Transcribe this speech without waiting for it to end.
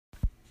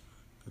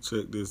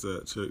Check this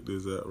out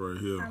right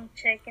here. I'm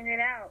checking it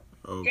out.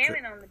 Okay.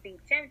 Jamming on the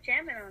beat.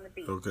 Jamming on the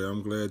beat. Okay,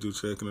 I'm glad you're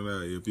checking it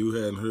out. If you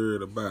hadn't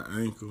heard about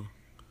Anchor,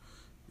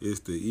 it's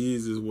the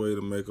easiest way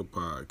to make a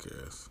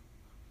podcast.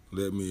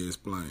 Let me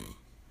explain.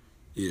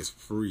 It's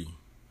free.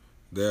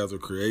 There's a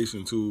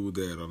creation tool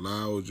that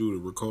allows you to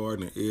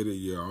record and edit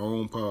your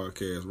own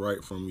podcast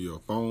right from your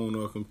phone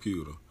or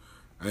computer.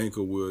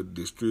 Anchor will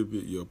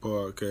distribute your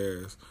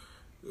podcast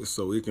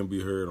so it can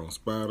be heard on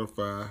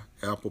Spotify,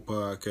 Apple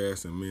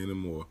Podcasts, and many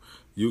more.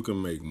 You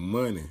can make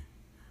money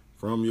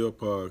from your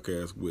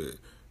podcast with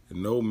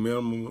no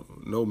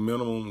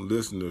minimum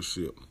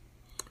listenership.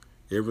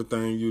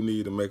 Everything you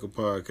need to make a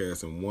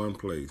podcast in one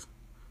place.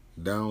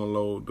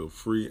 Download the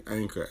free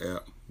Anchor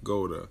app.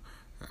 Go to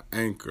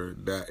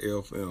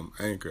anchor.fm,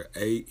 Anchor,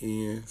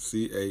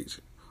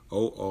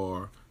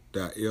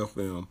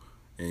 ANCHOR.FM,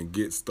 and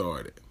get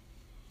started.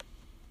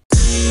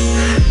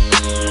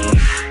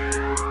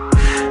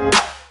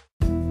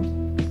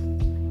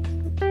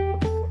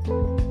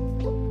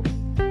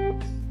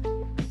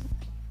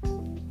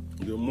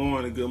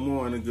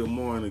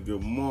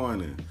 Good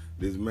morning.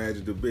 This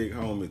Magic the Big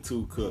Homie,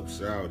 2 Cups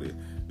Shouted.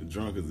 The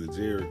drunk is a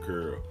Jerry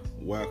Curl.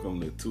 Welcome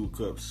to 2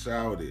 Cups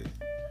Shouted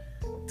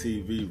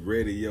TV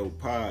Radio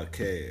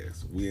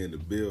Podcast. We in the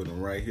building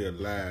right here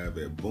live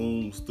at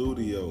Boom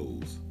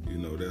Studios. You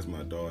know, that's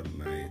my daughter's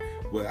name.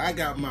 But I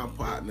got my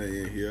partner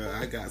in here.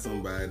 I got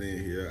somebody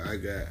in here. I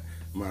got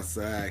my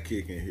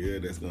sidekick in here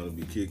that's going to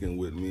be kicking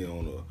with me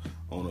on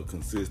a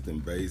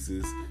consistent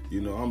basis. You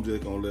know, I'm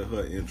just going to let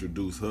her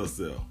introduce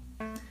herself.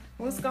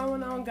 What's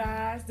going on,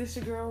 guys? This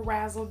your girl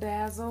Razzle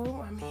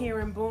Dazzle. I'm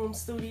here in Boom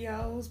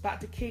Studios, about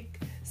to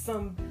kick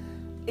some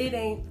It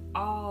Ain't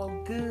All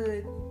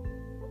Good.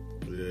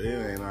 Yeah,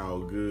 it ain't all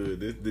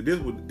good.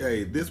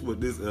 This what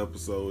this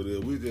episode is.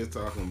 We just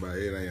talking about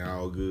it ain't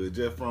all good.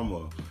 Just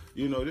from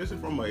this is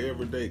from an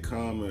everyday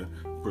common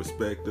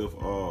perspective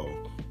of,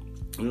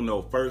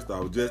 first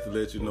off, just to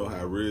let you know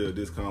how real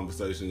this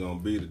conversation gonna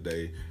be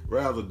today.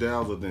 Razzle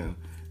Dazzle then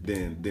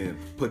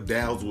put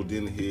dazzled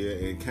in here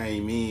and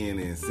came in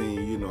and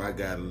seen, I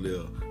got a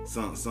little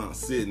something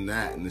sitting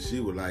out, and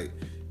she was like,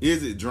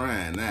 "Is it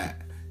drying out?"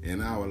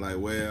 And I was like,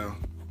 "Well,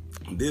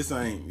 this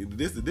ain't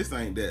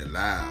that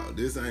loud.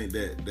 This ain't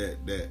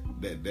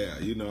that.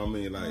 You know what I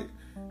mean? Like,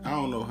 I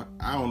don't know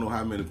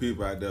how many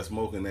people out there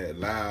smoking that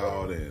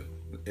loud and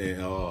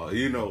and all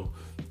that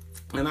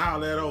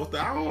old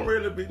stuff. I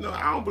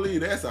don't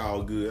believe that's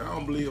all good. I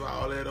don't believe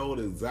all that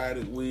old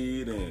exotic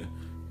weed and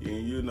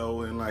you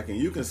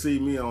can see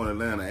me on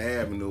Atlanta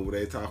Avenue where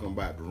they talking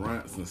about the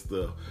runts and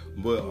stuff.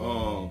 But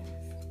I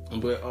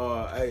don't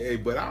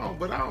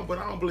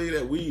believe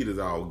that weed is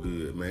all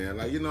good, man.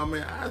 Like,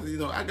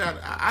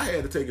 I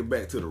had to take it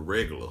back to the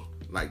regular,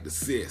 like the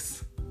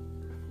cis.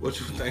 What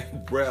you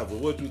think, brother?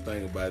 What you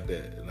think about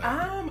that?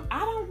 I don't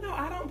know.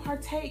 I don't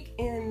partake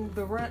in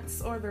the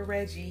runts or the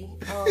Reggie,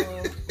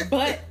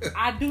 but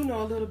I do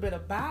know a little bit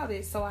about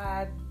it, so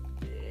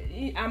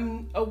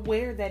I'm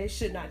aware that it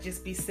should not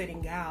just be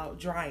sitting out,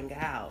 drying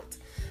out.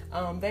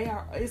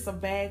 It's a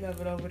bag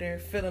of it over there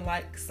feeling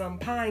like some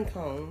pine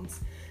cones.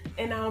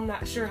 And I'm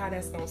not sure how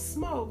that's going to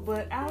smoke,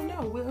 but I don't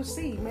know. We'll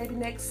see. Maybe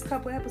next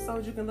couple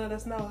episodes you can let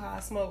us know how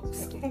it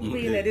smokes,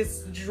 being that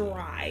it's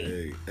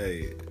dry.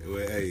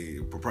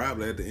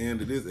 Probably at the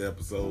end of this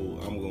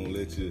episode, I'm going to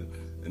let you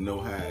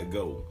know how it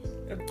go.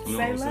 You know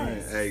what I'm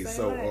saying? Hey,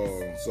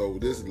 so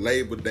this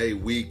Labor Day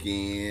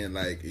weekend,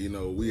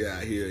 we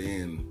out here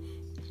in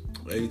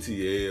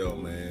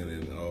ATL, man,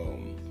 and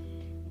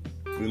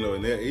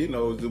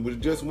there was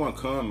just one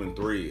common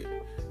thread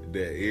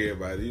that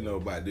everybody,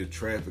 about this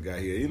traffic out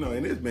here,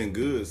 and it's been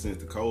good since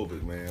the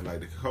COVID, man.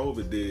 Like, the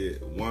COVID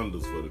did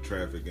wonders for the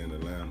traffic in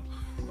Atlanta.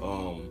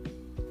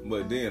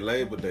 But then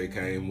Labor Day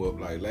came up,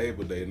 like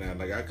Labor Day now,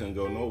 like I couldn't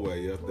go nowhere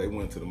yesterday.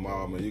 Went to the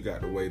mall, man. You got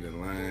to wait in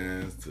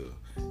lines to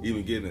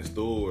even get in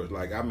stores.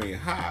 Like, I mean,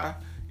 how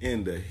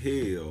in the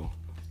hell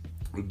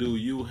do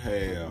you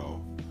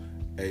have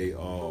a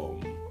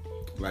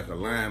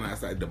line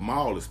outside? The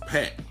mall is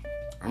packed.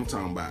 I'm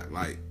talking about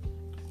like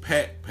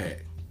packed.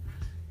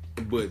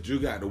 But you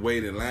got to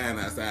wait in line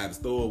outside the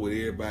store with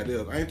everybody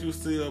else. Ain't you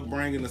still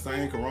bringing the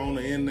same Corona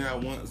in there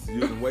once you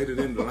can wait it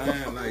in the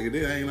line? Like, it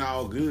ain't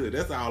all good.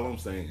 That's all I'm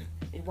saying.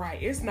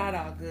 Right, it's not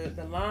all good.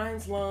 The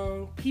line's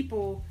long.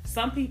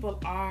 Some people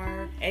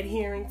are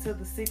adhering to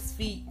the 6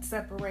 feet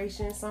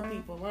separation. Some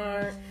people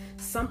aren't.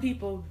 Some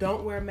people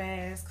don't wear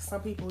masks.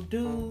 Some people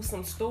do.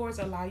 Some stores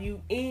allow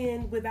you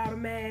in without a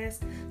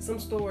mask. Some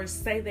stores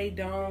say they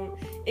don't.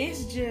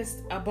 It's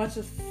just a bunch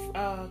of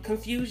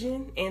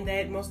confusion, and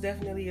that most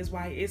definitely is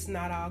why it's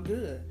not all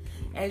good.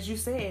 As you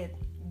said,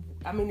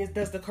 I mean,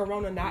 does the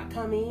corona not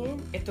come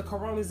in? If the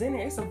corona's in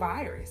there, it's a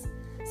virus.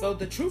 So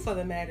the truth of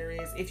the matter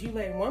is, if you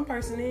let one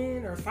person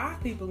in or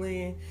 5 people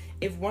in,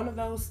 if one of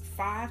those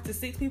 5 to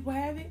 6 people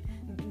have it,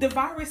 the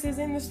virus is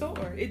in the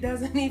store. It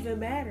doesn't even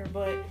matter.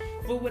 But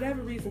for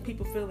whatever reason,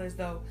 people feel as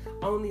though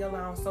only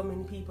allowing so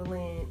many people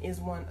in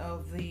is one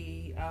of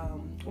the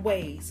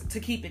ways to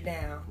keep it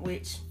down,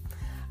 which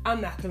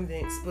I'm not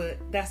convinced, but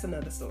that's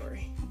another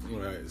story.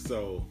 Right.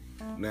 So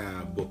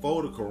now,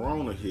 before the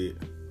corona hit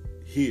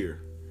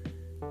here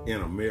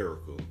in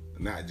America,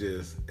 not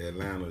just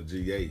Atlanta,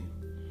 GA,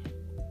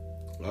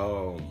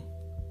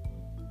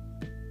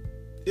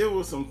 it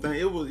was something.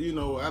 It was,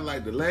 I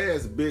like the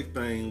last big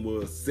thing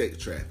was sex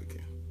trafficking.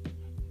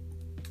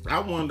 I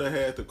wonder,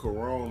 had the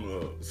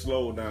corona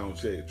slowed down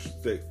sex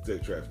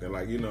trafficking?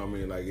 Like,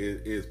 like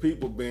is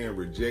people being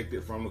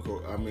rejected from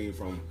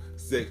from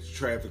sex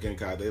trafficking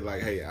because they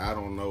like, hey, I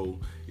don't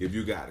know if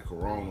you got the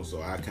corona, so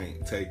I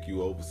can't take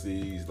you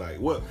overseas.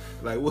 What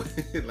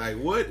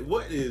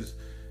is?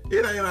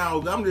 It ain't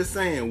all. I'm just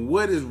saying,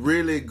 what is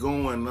really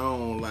going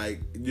on?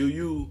 Like,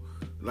 you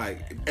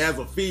as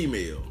a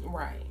female,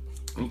 right?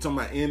 I'm talking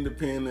about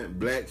independent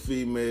black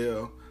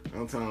female.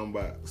 I'm talking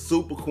about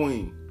super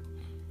queen.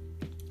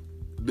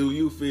 Do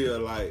you feel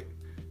like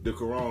the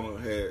corona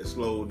had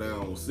slowed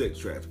down sex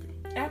trafficking?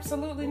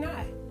 Absolutely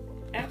not.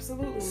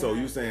 Absolutely not. So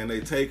you saying they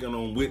taking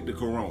them with the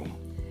corona?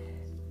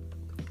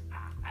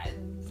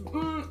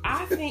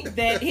 I think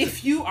that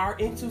if you are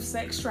into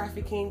sex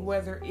trafficking,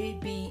 whether it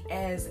be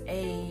as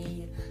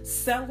a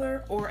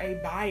seller or a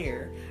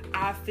buyer,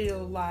 I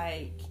feel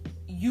like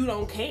you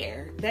don't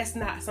care. That's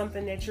not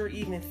something that you're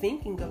even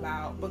thinking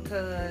about,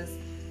 because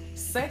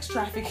sex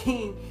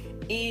trafficking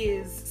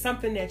is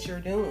something that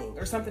you're doing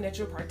or something that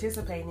you're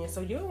participating in.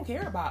 So you don't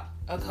care about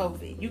a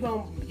COVID.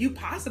 You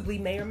possibly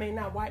may or may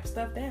not wipe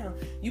stuff down.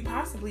 You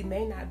possibly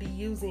may not be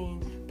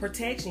using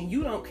protection.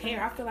 You don't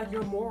care. I feel like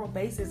your moral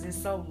basis is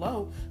so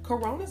low.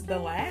 Corona's the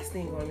last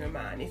thing on your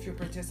mind if you're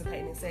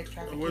participating in sex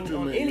trafficking. What you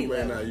on mean any you may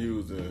level. not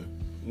using?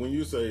 When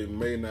you say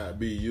may not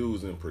be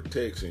using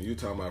protection, you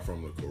talking about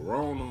from the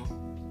corona?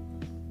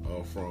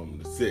 From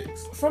the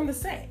sex. From the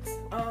sex.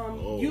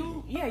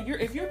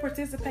 If you're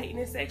participating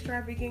in sex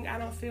trafficking, I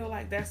don't feel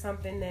like that's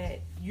something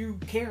that you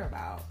care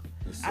about.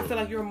 I feel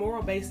like your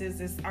moral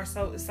basis are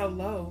so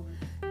low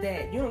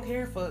that you don't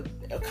care if a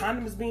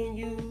condom is being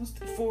used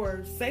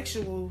for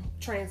sexual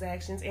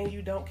transactions, and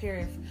you don't care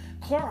if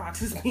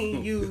Clorox is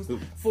being used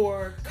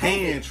for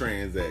hand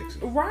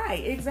transactions.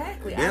 Right,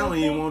 exactly. They don't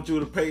even want you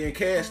to pay in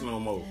cash no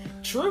more.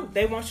 True.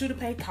 They want you to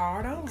pay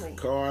card only.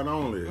 Card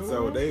only. Mm-hmm.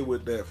 So they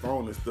with that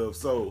phone and stuff.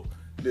 So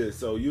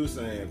you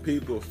saying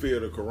people fear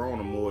the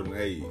corona more than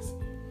AIDS?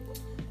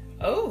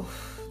 Oh.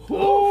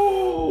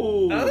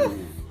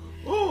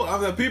 I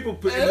mean,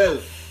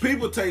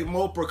 people take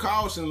more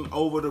precaution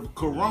over the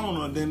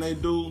corona than they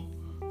do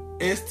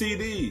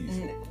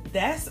STDs.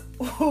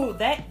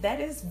 That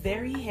is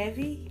very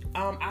heavy.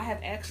 I have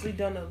actually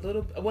done a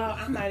little. Well,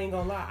 I'm not even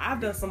gonna lie.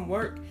 I've done some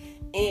work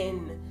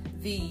in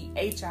the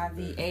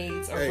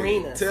HIV/AIDS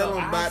arena. Tell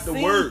them about the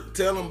work.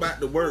 Tell them about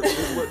the work. This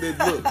is what they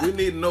look. We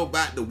need to know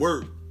about the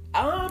work.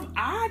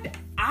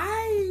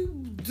 I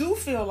do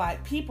feel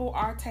like people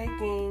are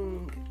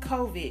taking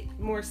COVID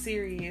more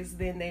serious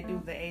than they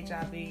do the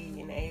HIV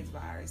and the AIDS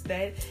virus.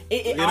 That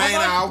it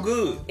ain't all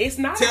good. It's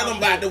not. Tell them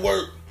about the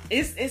work.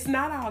 It's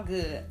not all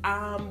good.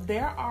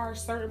 There are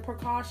certain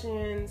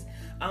precautions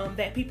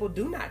that people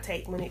do not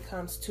take when it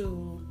comes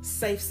to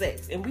safe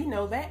sex, and we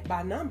know that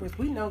by numbers.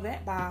 We know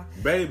that by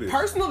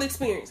personal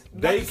experience.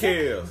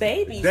 Daycares,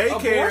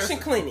 abortion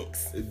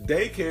clinics.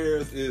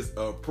 Daycares is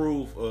a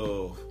proof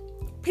of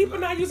people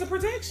not using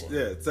protection.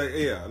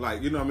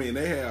 Like, you know what I mean?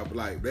 They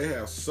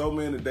have so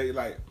many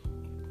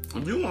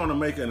if you want to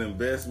make an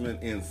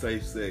investment in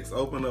safe sex,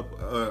 open up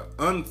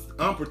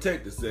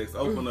unprotected sex,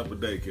 open up a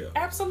daycare.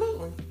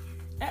 Absolutely.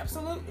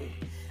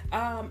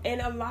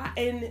 And a lot,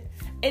 and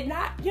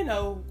not,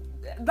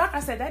 like I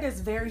said, that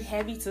is very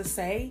heavy to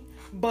say,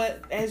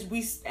 but as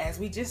we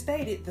just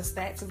stated, the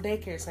stats of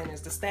daycare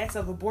centers, the stats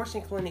of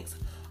abortion clinics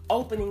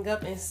opening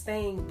up and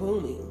staying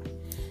booming,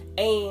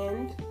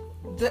 and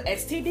the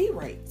STD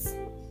rates.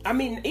 I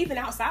mean, even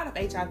outside of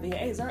HIV and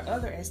AIDS, there are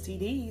other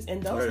STDs,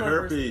 and those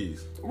numbers,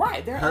 herpes.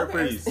 Right, there are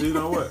herpes. You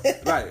know what?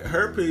 Like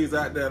herpes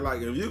out there.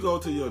 Like if you go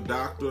to your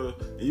doctor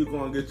and you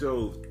go and get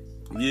your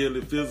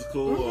yearly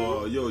physical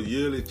or your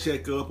yearly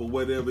checkup or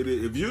whatever it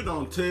is, if you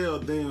don't tell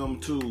them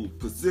to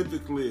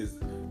specifically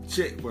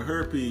check for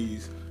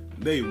herpes,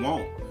 they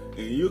won't.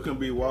 And you can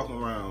be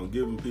walking around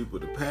giving people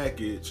the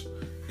package,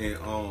 and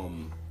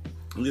I'm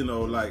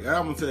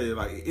gonna tell you,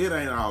 like, it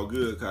ain't all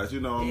good, cause you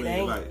know what I mean,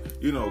 ain't.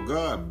 Like,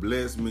 God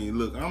bless me.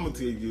 Look, I'm gonna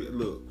tell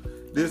you,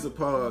 this is a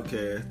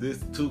podcast. This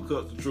is 2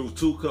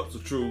 Cups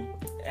of Truth.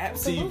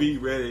 Absolutely.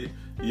 TV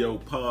radio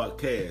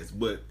podcast,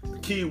 but the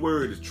key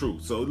word is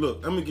truth. So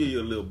look, let me give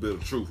you a little bit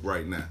of truth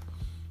right now.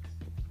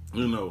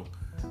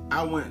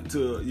 I went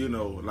to,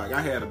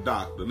 I had a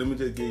doctor. Let me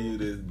just give you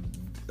this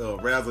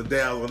razzle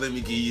dazzle. Let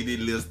me give you this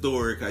little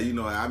story, cause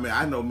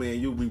I know,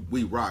 man,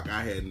 we rock.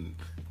 I hadn't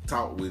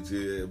talked with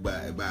you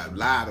about a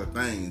lot of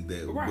things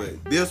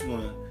but this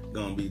one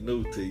gonna be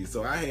new to you.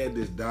 So I had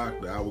this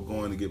doctor. I was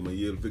going to get my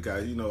yearly,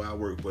 because I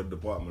work for the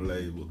Department of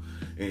Labor,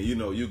 and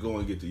you go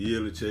and get the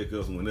yearly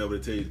checkups. And whenever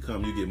they tell you to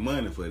come, you get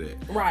money for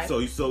that. Right. So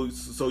you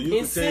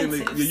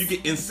continually you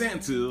get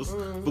incentives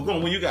for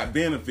going when you got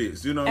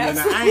benefits. You know what I mean?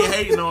 Now, I ain't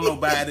hating on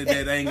nobody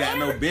that ain't got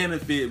no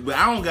benefit, but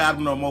I don't got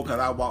them no more because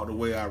I walked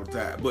away. I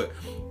retired, but.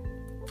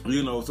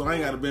 So I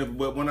ain't got a benefit,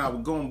 but when I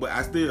was going, but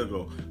I still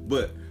go.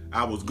 But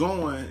I was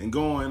going,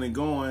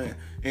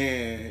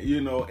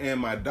 and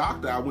my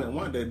doctor, I went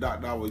one day,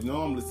 doctor I was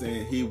normally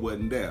saying he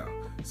wasn't there.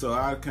 So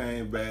I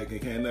came back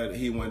and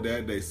he went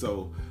that day.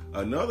 So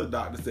another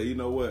doctor said, you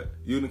know what,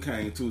 you done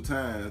came 2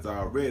 times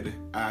already,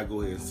 I'll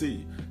go ahead and see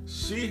you.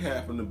 She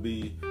happened to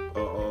be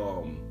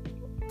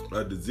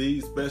a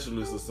disease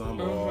specialist or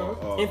something.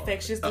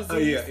 Infectious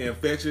disease.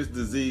 Infectious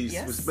disease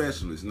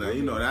specialist. Now, I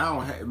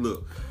don't have,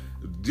 look,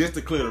 just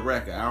to clear the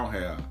record, I don't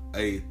have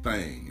a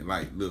thing.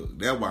 Like, look,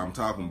 that's why I'm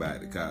talking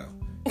about it, cause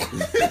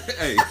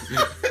hey,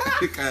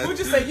 would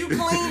you say you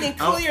clean and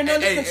clear and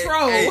under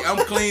control? Hey,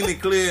 I'm clean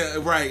and clear,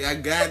 right? I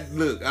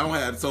don't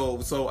have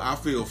so I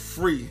feel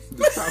free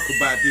to talk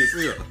about this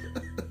here.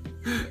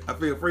 I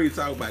feel free to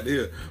talk about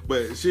this,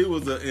 but she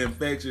was an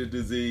infectious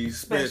disease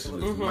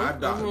specialist. My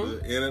doctor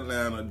in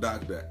Atlanta,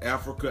 Dr.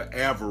 Africa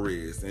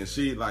Alvarez, and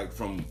she like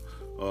from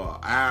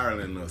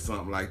Ireland or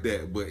something like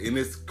that. And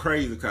it's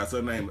crazy because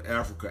her name is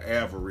Africa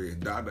Alvarez,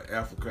 Dr.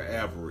 Africa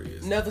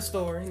Alvarez. Another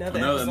story,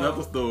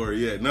 another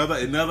story, yeah,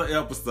 another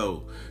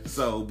episode.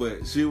 So,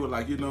 but she was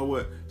like, you know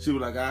what? She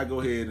was like, I'll go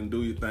ahead and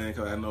do your thing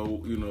because I know,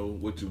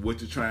 what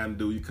you're trying to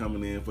do. You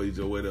coming in for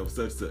your whatever,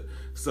 such.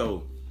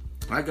 So,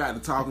 I got to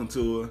talking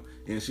to her,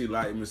 and she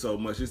liked me so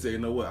much. She said, you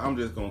know what? I'm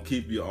just gonna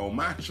keep you on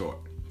my chart.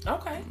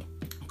 Okay.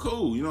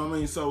 Cool. You know what I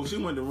mean? So she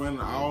went to run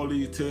all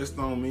these tests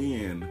on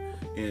me and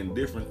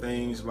different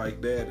things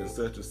like that and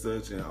such, and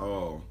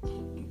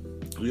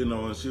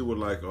and she was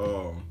like,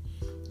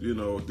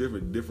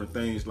 different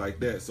things like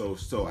that. So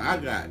I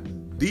got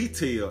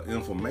detailed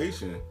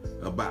information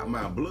about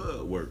my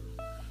blood work.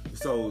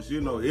 So,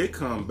 it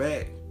come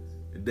back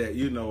that,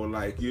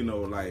 like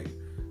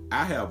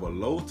I have a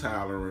low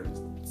tolerance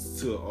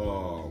to,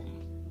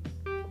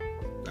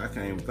 I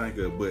can't even think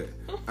of it, but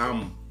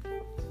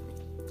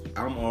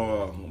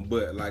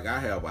but like I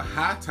have a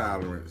high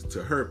tolerance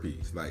to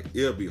herpes. Like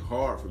it'll be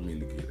hard for me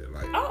to get it.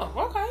 Like, oh,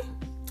 okay.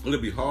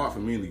 It'll be hard for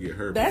me to get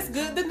herpes. That's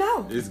good to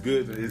know. It's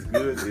good. It's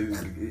good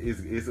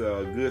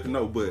to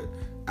know. But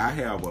I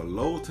have a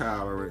low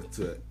tolerance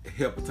to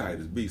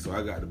hepatitis B, so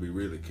I got to be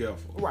really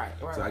careful. Right.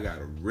 So I got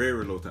a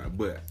very low tolerance.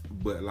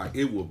 But like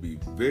it will be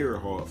very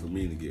hard for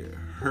me to get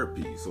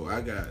herpes. So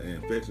I got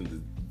an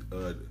infection,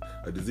 a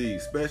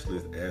disease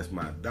specialist as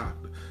my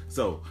doctor.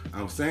 So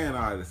I'm saying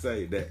all to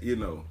say that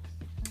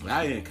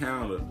I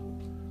encountered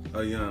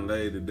a young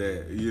lady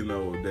that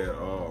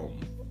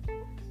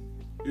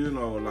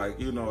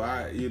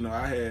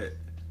I had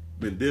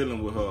been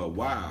dealing with her a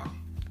while,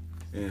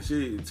 and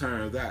she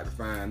turns out to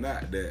find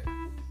out that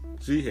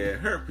she had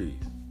herpes.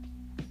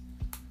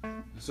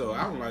 So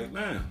I'm like,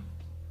 man,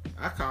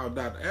 I called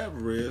Dr.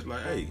 Alvarez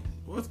like, hey,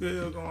 what's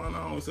good going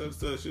on?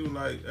 Such. She was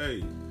like,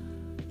 hey,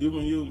 you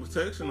been using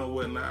protection or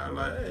whatnot?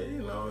 Like, hey,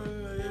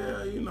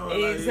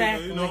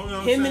 exactly.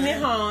 Him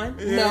and Han.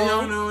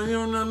 Yeah,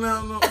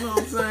 no,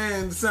 I'm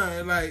saying,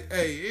 son, like,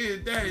 hey,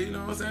 it's that, you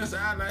know what I'm saying? So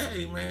I like,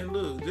 hey, man,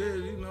 look,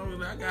 just,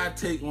 I gotta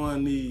take one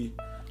of these,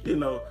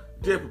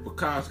 just for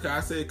precaution. Cause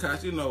I said,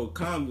 comes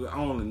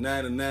only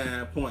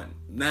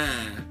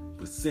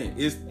 99.9%.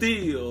 It's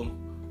still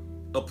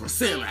a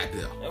percent out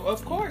there.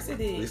 Of course it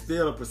is. It's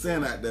still a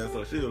percent out there.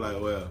 So she was like,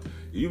 well,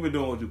 you been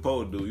doing what you're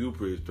supposed to do. You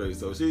pretty straight.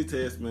 So she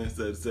texted me and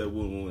said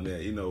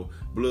that,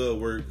 blood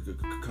work could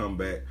come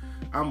back.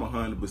 I'm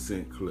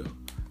 100% clear.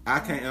 I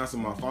can't answer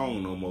my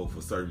phone no more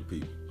for certain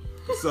people.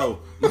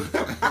 So, so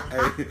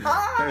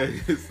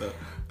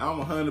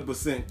I'm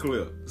 100%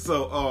 clear.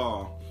 So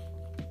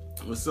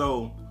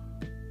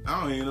I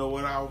don't even know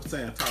what I was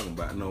talking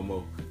about no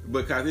more.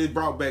 Because it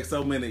brought back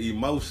so many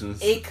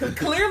emotions.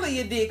 Clearly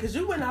it did, because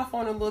you went off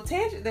on a little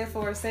tangent there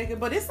for a second,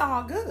 but it's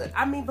all good.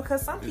 I mean,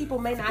 because some people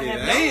may not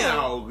have... It ain't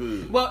all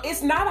good. Well,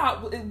 it's not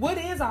all... What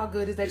is all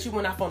good is that you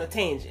went off on a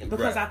tangent.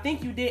 Because right. I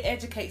think you did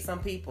educate some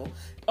people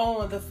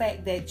on the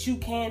fact that you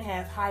can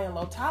have high and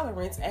low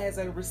tolerance as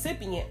a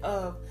recipient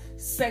of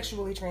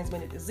sexually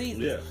transmitted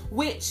diseases. Yeah.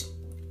 Which,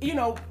 a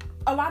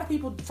lot of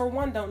people, for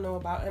one, don't know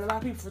about, and a lot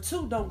of people, for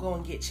two, don't go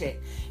and get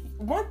checked.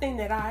 One thing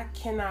that I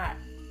cannot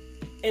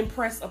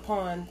impress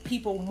upon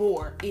people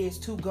more is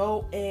to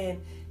go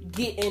and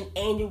get an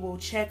annual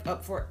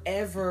checkup for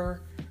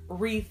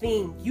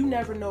everything. You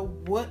never know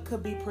what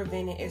could be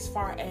prevented as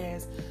far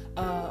as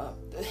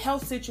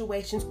health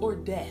situations or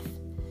death.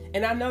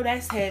 And I know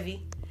that's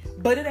heavy,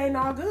 but it ain't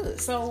all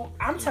good. So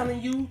I'm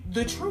telling you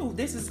the truth.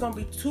 This is going to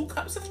be 2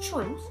 cups of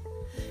truth,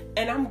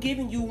 and I'm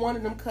giving you one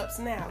of them cups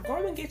now.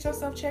 Go and get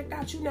yourself checked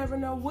out. You never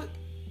know what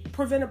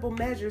preventable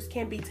measures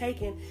can be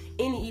taken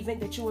in the event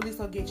that you at least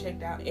go get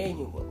checked out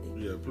annually.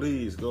 Yeah,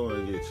 please go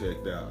and get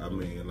checked out. I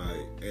mean,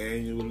 like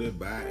annually,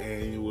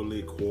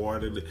 biannually,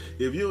 quarterly.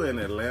 If you're in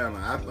Atlanta,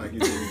 I think you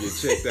need to get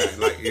checked out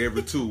like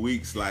every 2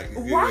 weeks. Like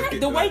right,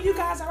 the way you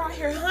guys are out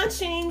here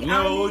hunching.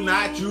 No,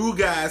 not you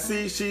guys.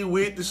 See, she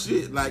with the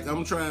shit. Like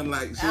I'm trying,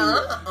 like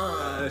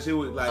she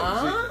was like,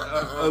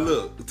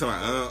 look,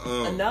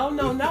 No.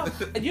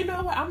 You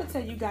know what? I'm gonna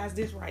tell you guys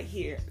this right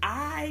here.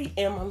 I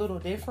am a little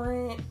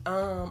different.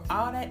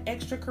 All that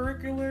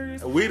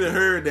extracurriculars. We done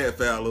heard that,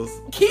 fellas.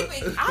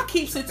 I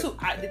keep it to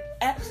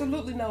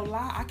absolutely no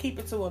lie. I keep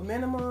it to a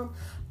minimum.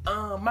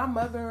 My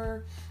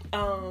mother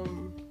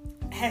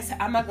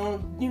I'm not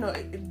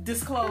gonna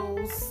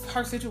disclose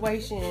her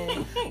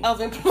situation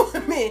of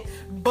employment,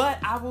 but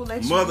I will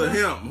let you know. Mother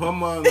Hemp, her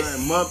mother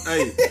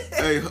name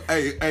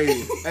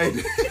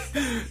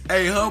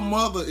hey, her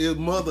mother is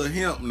Mother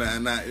Hemp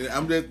now.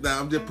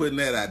 I'm just putting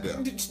that out there.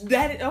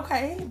 That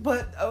okay,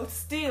 but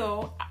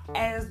still,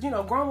 as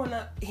growing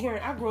up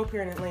here, I grew up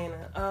here in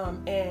Atlanta,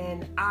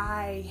 and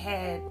I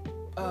had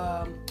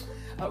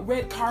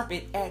red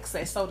carpet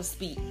access, so to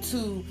speak,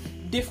 to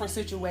different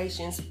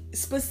situations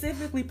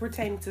specifically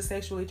pertaining to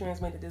sexually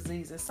transmitted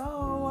diseases. So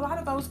a lot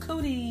of those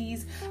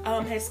cooties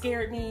has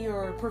scared me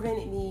or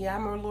prevented me.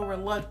 I'm a little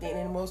reluctant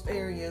in most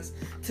areas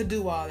to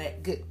do all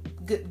that good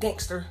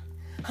gangster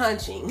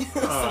hunching.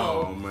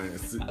 Oh man!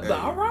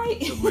 All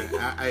right.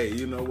 Man,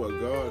 you know what?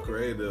 God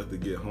created us to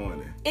get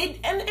horny. And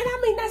I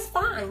mean that's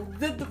fine.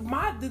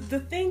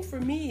 The thing for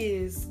me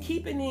is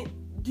keeping it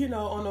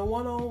on a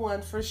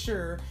one-on-one for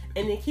sure,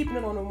 and then keeping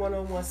it on a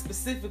one-on-one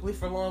specifically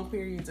for long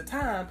periods of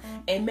time,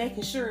 and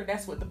making sure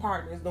that's what the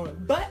partner is doing.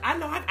 But I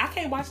know I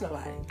can't watch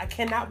nobody. I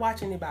cannot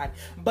watch anybody.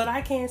 But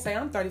I can say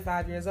I'm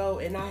 35 years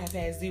old and I have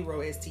had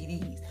 0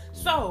 STDs.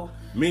 So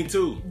me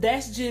too.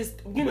 That's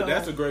just But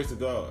that's the grace of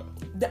God.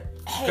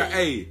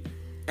 Hey,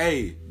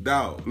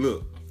 dog,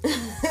 look.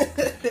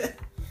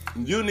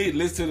 You need to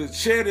listen to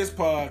share this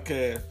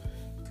podcast,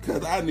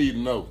 because I need to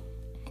know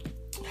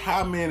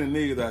how many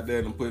niggas out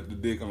there done put the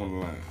dick on the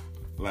line.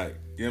 Like,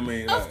 you know what I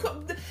mean? Like, of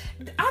course,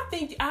 I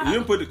think you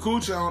done put the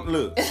coochie on.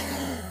 Look,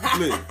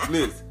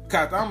 listen.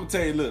 Cause I'm gonna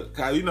tell you, look,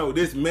 cause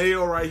this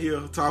male right here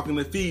talking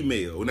to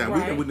female. Now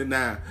right.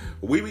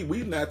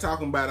 we not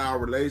talking about our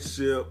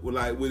relationship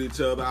with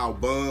each other, our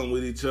bond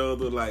with each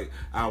other, like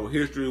our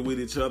history with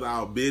each other,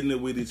 our business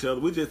with each other.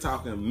 We're just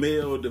talking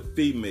male to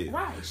female.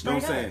 Right. You know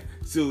what I'm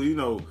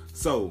saying?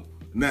 So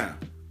now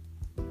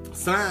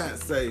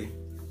science say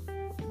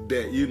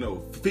that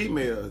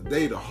females,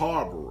 they the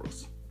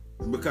harborers,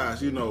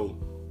 because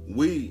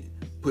we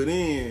put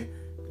in,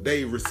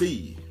 they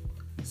receive.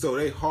 So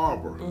they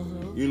harbor,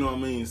 you know what I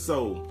mean?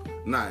 So,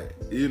 now,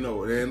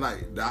 and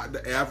like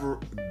Dr.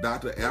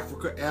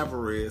 Africa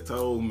Alvarez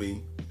told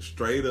me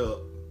straight up,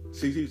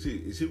 she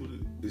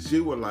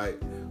was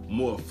like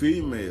more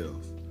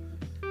females.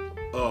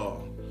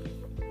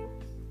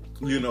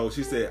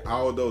 She said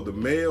although the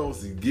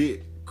males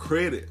get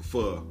credit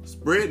for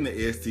spreading the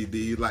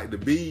STD, like the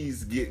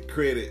bees get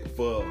credit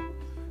for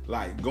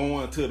like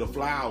going to the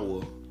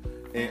flower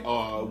and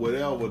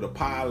whatever, the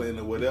pollen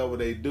or whatever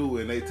they do,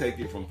 and they take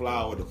it from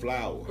flower to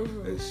flower.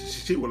 And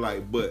she was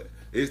like, but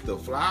it's the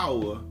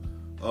flower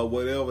or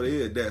whatever it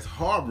is that's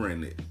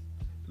harboring it.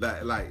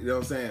 Like you know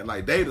what I'm saying?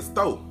 Like they the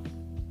stove.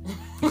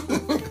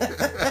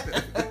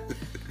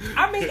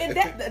 I mean, and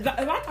that,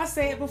 like I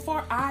said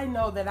before, I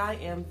know that I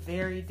am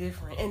very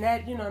different, and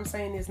that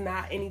is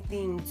not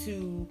anything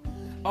to,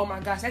 oh my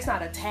gosh, that's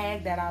not a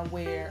tag that I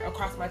wear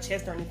across my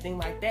chest or anything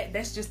like that.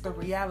 That's just the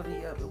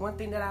reality of it. One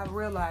thing that I've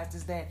realized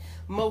is that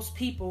most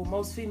people,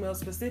 most females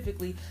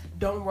specifically,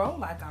 don't roll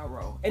like I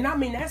roll, and I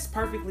mean that's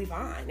perfectly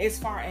fine as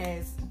far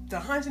as the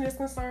hunching is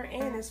concerned,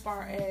 and as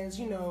far as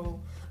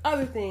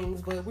other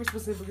things. But we're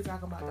specifically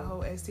talking about the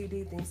whole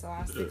STD thing, so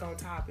I'll stick on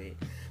topic.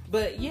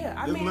 But yeah,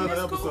 I mean that's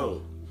episode.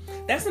 Cool.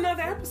 That's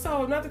another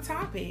episode, another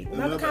topic,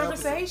 another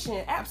conversation.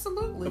 Episode.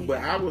 Absolutely. But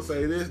I will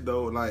say this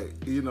though, like,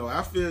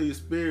 I feel your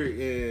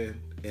spirit,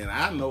 and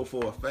I know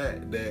for a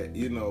fact that,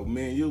 me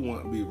and you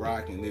wouldn't be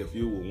rocking if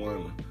you were one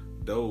of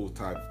those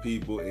type of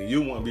people, and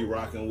you wouldn't be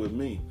rocking with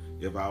me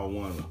if I were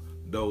one of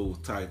those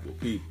type of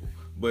people.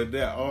 But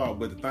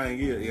the thing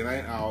is, it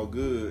ain't all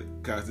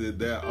good, because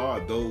there are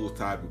those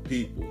type of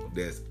people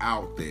that's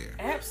out there.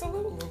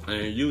 Absolutely.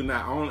 And you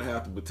not only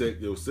have to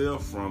protect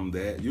yourself from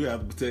that, you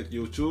have to protect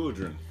your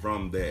children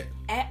from that.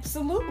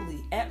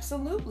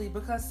 Absolutely.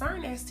 Because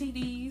certain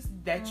STDs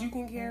that you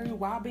can carry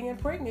while being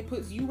pregnant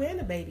puts you and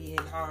the baby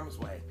in harm's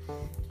way.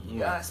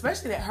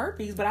 Especially that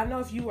herpes. But I know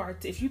if you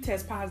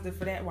test positive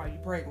for that while you're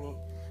pregnant,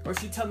 or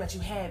if you tell them that you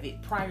have it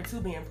prior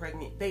to being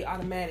pregnant, they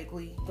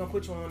automatically gonna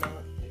put you on a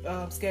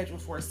schedule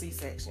for a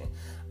C-section.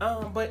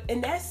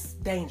 And that's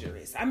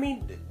dangerous. I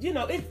mean,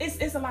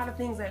 it's a lot of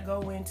things that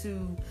go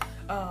into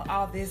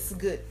all this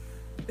good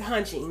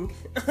hunching.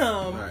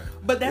 Right.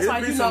 But that's why,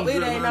 you know,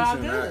 it ain't all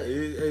good.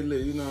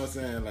 You know what I'm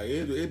saying? Like,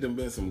 it done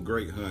been some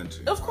great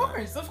hunching. Of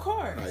course.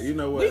 Like, you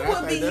know what? We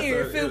wouldn't be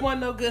here if it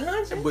wasn't no good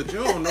hunching. But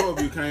you don't know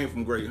if you came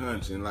from great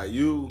hunching. Like,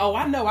 you... Oh,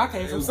 I know I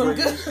came from some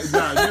good...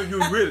 Nah, you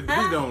really...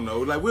 We don't know.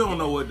 Like, we don't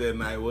know what that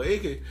night was.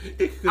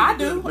 I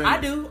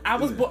do. I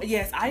was born...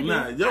 Yes, I do.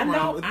 Nah, your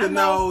mom... I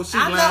know. No, she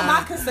lying. I know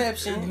my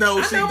conception.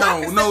 No, she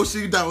don't. No,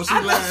 she don't. She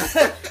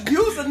lying.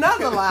 Use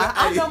another lie.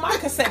 I know my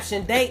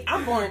conception date.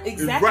 I'm born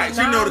exactly right.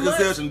 She know the months.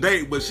 conception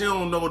date, but she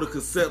don't know the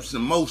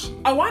conception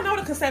motion. Oh, I know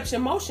the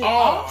conception motion. Oh,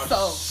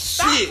 also,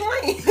 shit.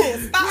 Stop playing.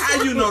 Stop How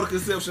playing. you know the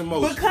conception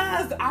motion?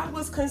 Because I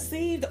was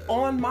conceived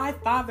on my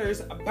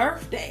father's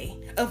birthday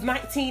of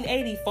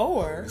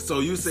 1984. So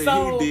you say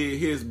he did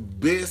his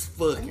best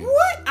fucking.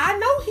 What? I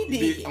know he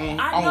did.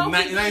 I know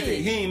he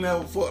did. He ain't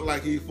never fucked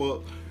like he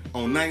fucked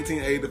on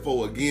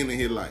 1984 again in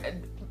his life.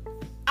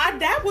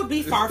 That would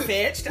be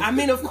far-fetched. I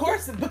mean, of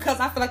course, because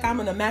I feel like I'm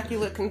not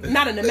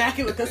an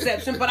immaculate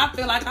conception, but I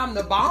feel like I'm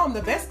the bomb,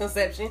 the best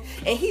conception.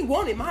 And he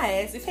wanted my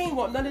ass. If he ain't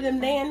want none of them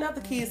damn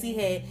other kids he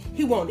had,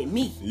 he wanted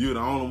me. You're the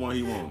only one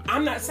he wanted.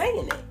 I'm not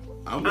saying that.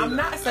 I'm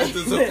not saying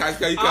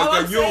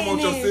that. You don't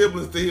want your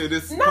siblings to hear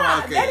this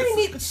podcast.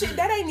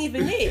 That ain't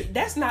even it.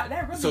 That's not.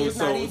 That really is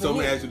not even it. So let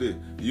me ask you this: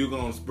 you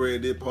gonna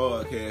spread this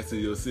podcast to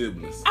your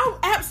siblings? Oh,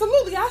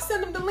 absolutely. I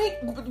send them the link.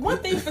 But one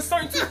thing for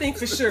certain, two things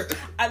for sure.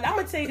 I'm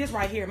gonna tell you this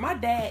right here. My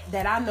dad,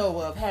 that I know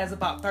of, has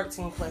about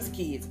 13 plus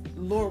kids.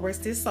 Lord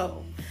rest his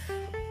soul.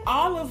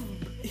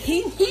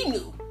 He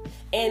knew,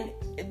 and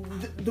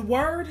the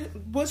word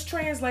was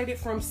translated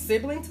from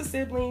sibling to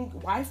sibling,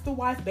 wife to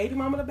wife, baby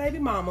mama to baby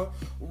mama.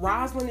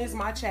 Rosalind is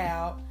my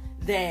child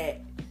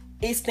that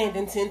is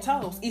standing 10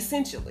 toes,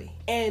 essentially.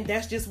 And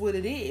that's just what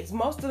it is.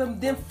 Most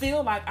of them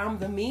feel like I'm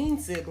the mean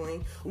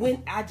sibling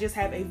when I just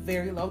have a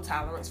very low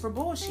tolerance for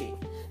bullshit.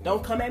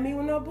 Don't come at me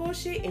with no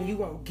bullshit and you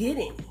won't get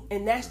any.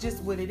 And that's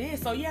just what it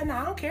is. So yeah,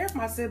 I don't care if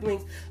my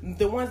siblings,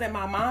 the ones that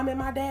my mom and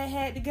my dad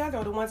had together,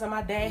 or the ones that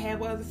my dad had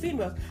with other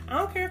females, I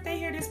don't care if they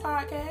hear this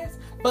podcast.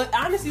 But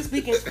honestly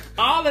speaking,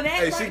 all of that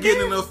hey, she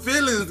getting her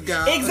feelings,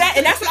 guys. Exactly.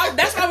 And that's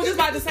what I was just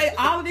about to say.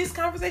 All of this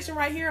conversation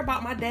right here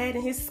about my dad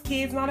and his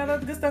kids and all that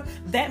other good stuff,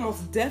 that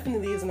most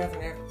definitely is another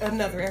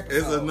episode.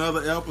 It's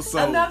another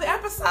episode. Another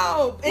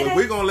episode. Well,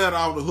 we're going to let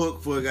off the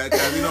hook for it, guys.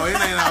 You know, it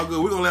ain't all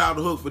good. We're going to let off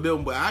the hook for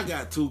them, but I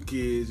got 2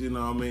 kids, you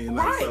know what I mean?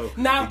 Like, right. So,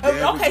 now,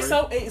 okay,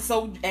 so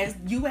as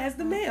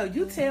the male,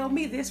 you tell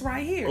me this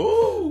right here.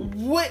 Ooh.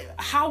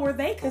 How were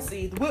they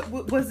conceived? What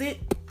was it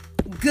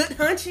good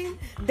hunching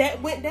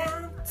that went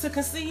down to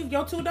conceive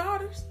your 2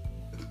 daughters?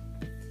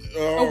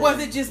 Or was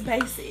it just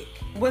basic?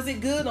 Was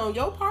it good on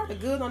your part or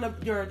good on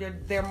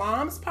their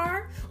mom's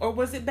part? Or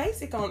was it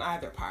basic on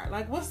either part?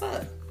 Like, what's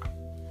up?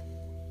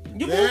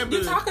 You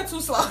talking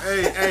too slow.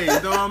 Hey,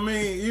 you know what I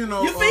mean? You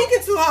know, you're thinking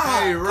too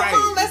hard. Hey, right. Come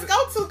on, let's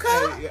go to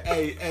cut.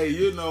 Hey,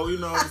 you know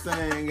what I'm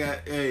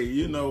saying?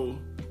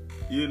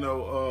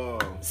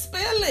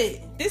 Spill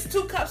it. This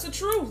 2 cups of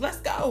truth. Let's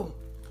go.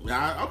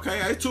 Okay,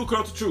 it's 2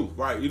 cups of truth,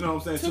 right? You know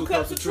what I'm saying? 2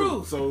 cups of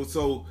truth.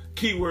 So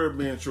keyword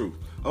being truth.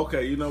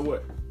 Okay, you know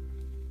what?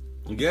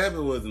 Gabby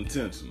was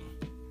intentional.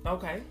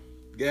 Okay.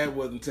 Gabby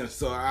was intentional.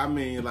 So I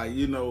mean, like,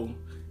 you know.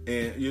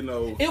 And you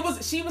know,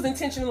 she was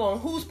intentional on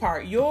whose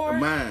part?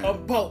 Yours? Mine. Or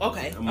both?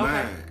 Okay.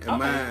 Mine.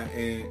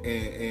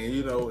 And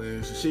you know,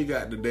 and she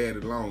got the daddy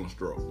long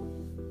stroke.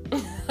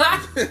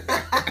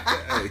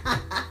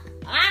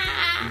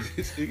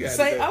 She got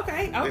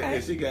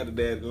okay. She got the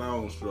daddy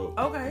long stroke.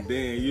 Okay.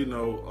 Then you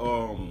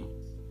know,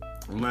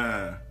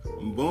 mine.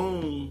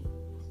 Boom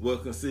was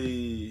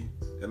conceived.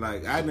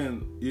 Like I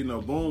didn't, you know,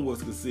 Boom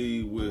was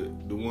conceived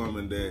with the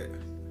woman that.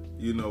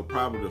 You know,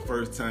 probably the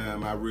first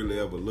time I really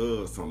ever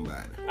loved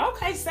somebody.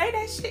 Okay, say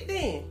that shit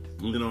then.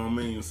 You know what I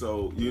mean?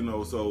 So, you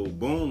know,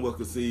 Boom was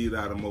conceived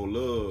out of more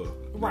love.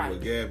 Right.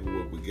 But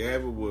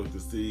Gabby was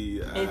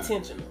conceived out...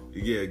 Intentional.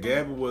 Yeah,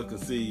 Gabby was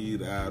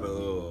conceived out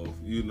of,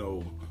 you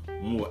know,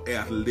 more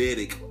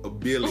athletic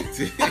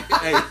ability.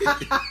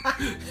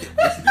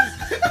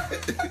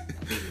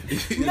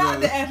 Not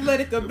the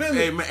athletic ability.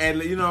 Hey,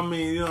 man, you know what I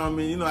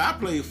mean? You know, I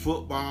played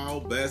football,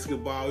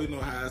 basketball, you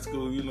know, high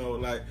school, you know,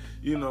 like,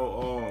 you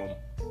know,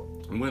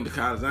 went to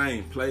college. I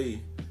ain't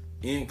play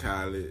in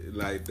college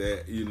like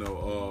that, you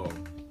know,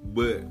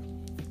 but,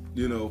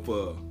 you know,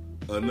 for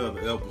another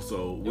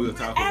episode, we'll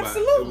talk about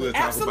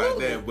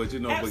that. But, you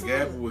know, but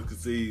Gabby was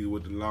conceived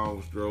with the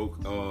long stroke.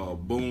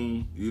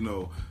 Boom, you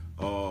know,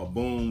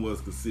 Boom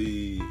was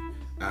conceived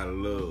out of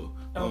love.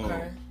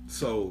 Okay.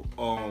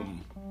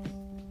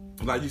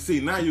 Like you see,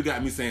 now you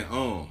got me saying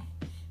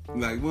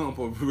like we don't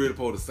really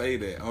supposed to say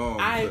that.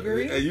 I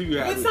agree.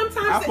 But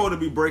sometimes I'm supposed to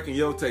be breaking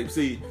your tape.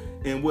 See,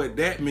 and what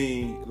that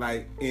means,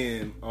 like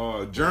in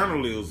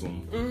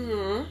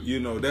journalism, you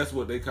know, that's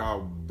what they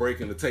call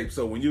breaking the tape.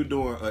 So when you're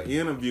doing an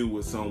interview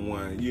with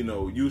someone, you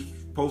know, you're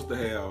supposed to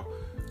have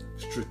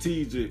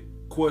strategic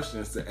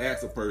questions to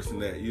ask a person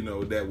that, you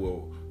know, that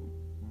will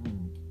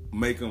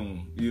make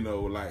them,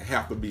 like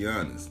have to be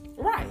honest.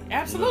 Right,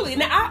 absolutely.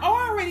 Now I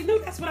already knew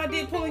that's what I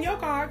did pulling your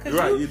card,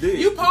 because you did.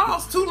 You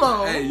paused too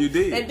long. Hey, you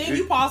did. And then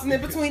you paused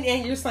in between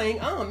and you're saying,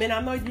 and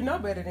I know you know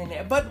better than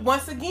that. But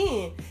once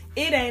again,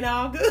 it ain't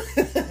all good.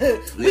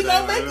 We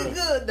gonna make it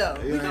good though.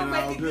 We gonna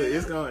make it good.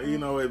 It's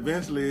gonna,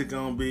 eventually it's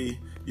gonna be,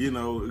 a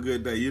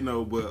good day,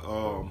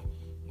 but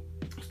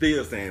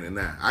still saying it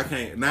now.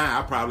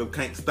 I probably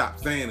can't stop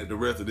saying it the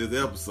rest of this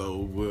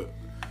episode, but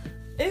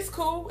it's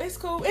cool. It's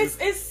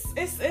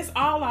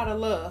all out of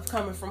love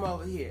coming from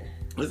over here.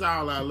 It's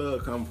all out of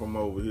love coming from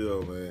over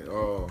here, man.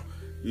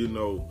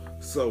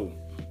 So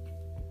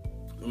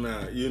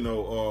now,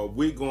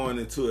 we going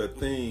into a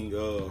thing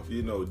of,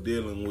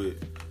 dealing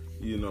with,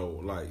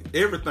 like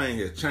everything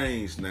has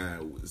changed now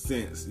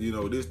since,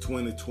 this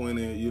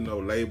 2020,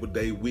 Labor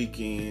Day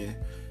weekend,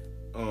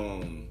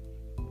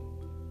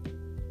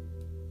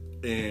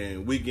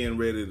 and we getting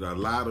ready a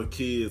lot of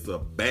kids are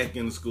back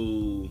in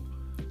school.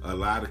 A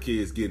lot of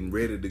kids getting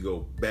ready to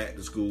go back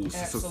to school.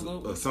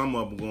 Absolutely. Some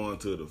of them going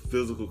to the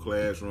physical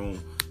classroom.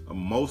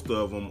 Most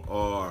of them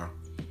are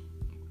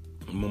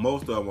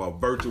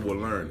virtual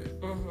learning.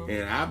 Mm-hmm.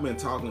 And I've been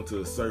talking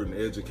to certain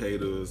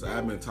educators.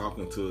 I've been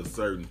talking to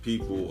certain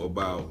people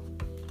about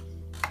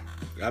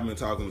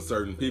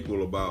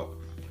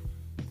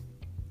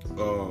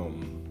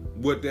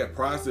what that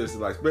process is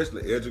like,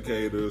 especially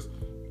educators,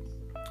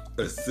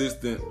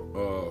 assistant,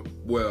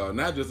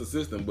 not just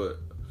assistant, but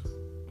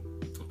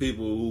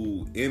people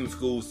who in the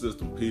school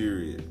system,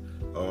 period,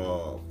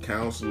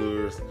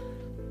 counselors,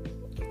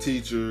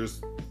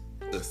 teachers,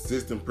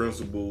 assistant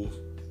principals,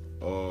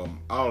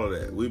 all of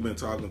that. We've been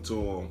talking to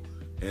them,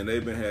 and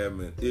they've been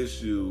having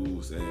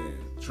issues and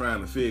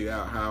trying to figure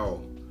out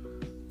how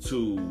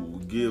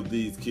to give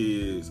these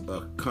kids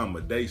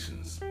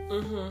accommodations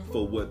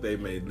for what they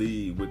may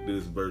need with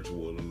this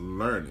virtual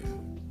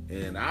learning.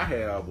 And I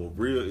have a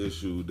real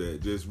issue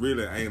that just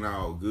really ain't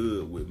all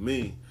good with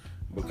me,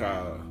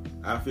 because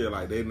I feel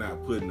like they're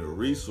not putting the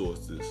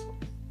resources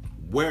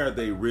where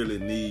they really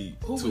need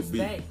to be.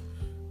 They?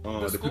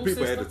 The people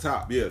system? At the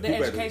top, yeah. The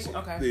education,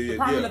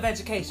 Department of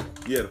Education.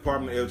 Yeah,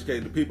 Department of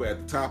Education. The people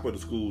at the top of the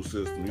school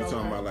system. You're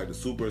talking about like the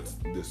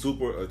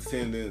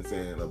superintendents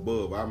and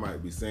above. I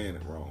might be saying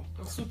it wrong.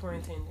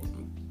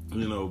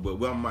 Superintendent. But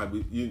one might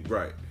be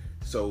right.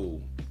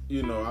 So,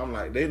 I'm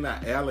like, they're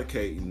not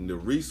allocating the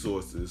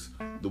resources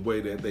the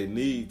way that they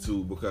need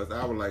to, because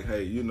I was like,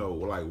 hey,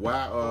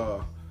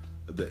 why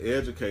the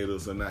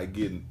educators are not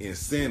getting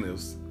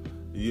incentives,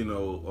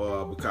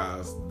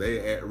 because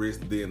they at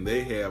risk, then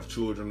they have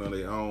children of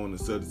their own and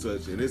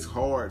such, and it's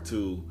hard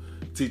to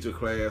teach a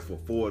class for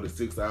 4 to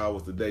 6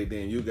 hours a day.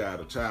 Then you got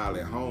a child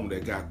at home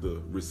that got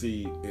to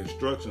receive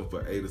instruction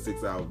for 8 to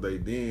 6 hours a day.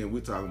 Then we're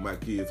talking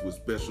about kids with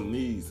special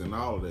needs and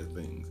all of that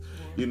things,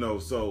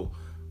 so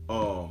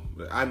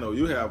I know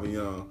you have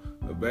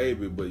a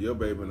baby, but your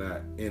baby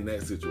not in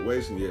that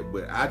situation yet.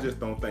 But I just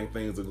don't think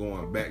things are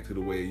going back to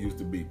the way it used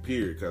to be,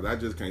 period. Because I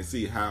just can't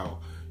see how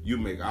you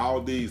make all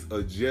these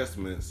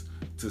adjustments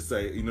to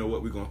say, you know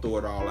what, we're going to throw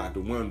it all out the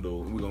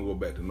window and we're going to go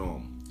back to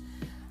normal.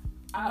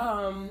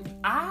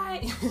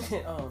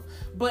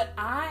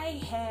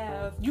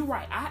 You're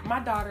right. My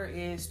daughter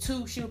is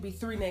 2. She'll be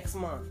 3 next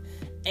month.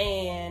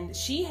 And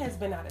she has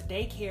been out of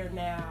daycare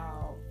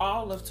now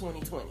all of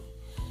 2020.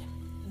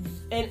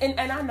 And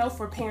I know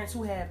for parents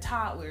who have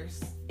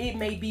toddlers, it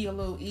may be a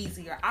little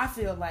easier. I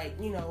feel like,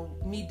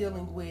 me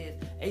dealing with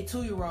a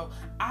 2-year-old,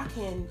 I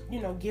can,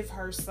 give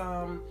her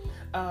some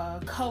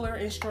color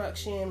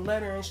instruction,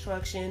 letter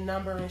instruction,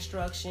 number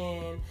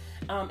instruction,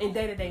 and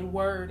day-to-day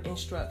word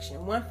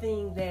instruction. One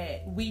thing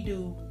that we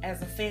do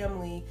as a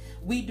family,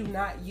 we do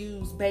not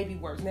use baby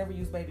words, never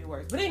use baby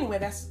words. But anyway,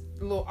 that's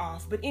a little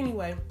off. But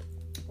anyway,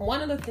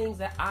 one of the things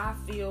that I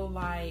feel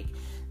like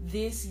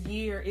this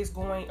year is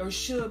going or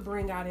should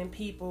bring out in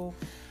people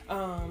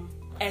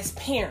as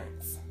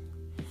parents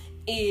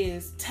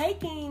is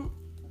taking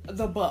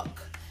the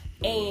buck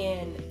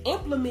and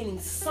implementing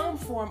some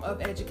form of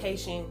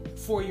education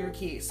for your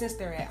kids since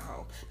they're at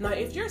home. Now,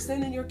 if you're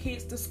sending your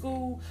kids to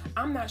school,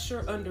 I'm not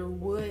sure under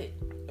what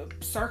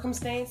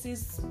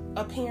circumstances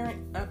a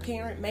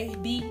parent may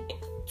be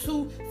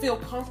to feel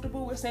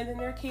comfortable with sending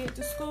their kid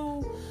to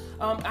school.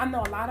 I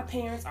know a lot of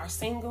parents are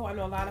single. I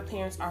know a lot of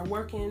parents are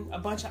working a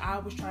bunch of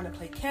hours trying to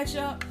play catch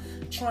up,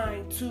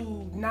 trying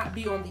to not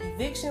be on the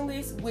eviction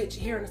list, which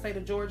here in the state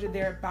of Georgia, they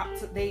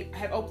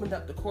have opened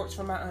up the courts,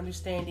 from my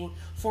understanding,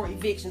 for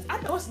evictions.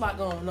 I know it's a lot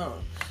going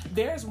on.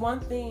 There's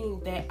one thing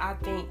that I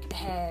think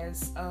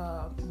has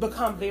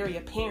become very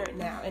apparent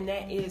now, and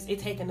that is it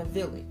taking a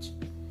village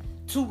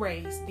to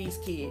raise these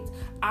kids.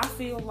 I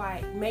feel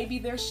like maybe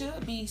there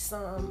should be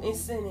some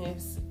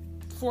incentives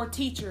for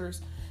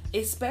teachers,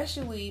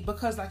 especially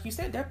because, like you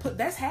said,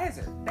 that's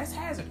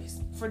hazardous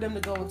for them to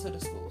go into the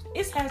schools.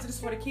 It's hazardous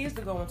for the kids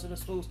to go into the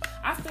schools.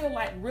 I feel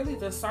like really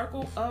the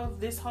circle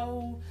of this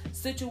whole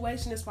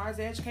situation, as far as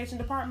the education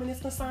department is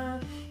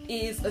concerned,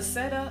 is a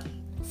setup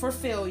for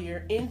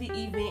failure in the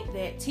event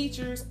that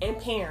teachers and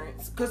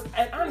parents,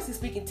 and honestly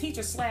speaking,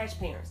 teachers /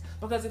 parents,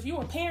 because if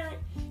you're a parent,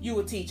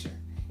 you're a teacher.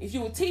 If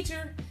you a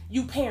teacher,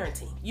 you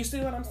parenting. You see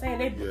what I'm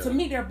saying? To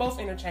me, they're both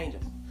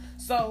interchangeable.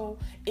 So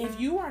if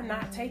you are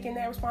not taking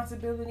that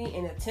responsibility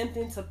and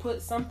attempting to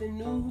put something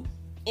new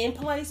in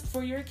place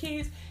for your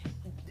kids,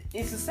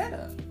 it's a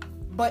setup.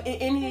 But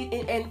in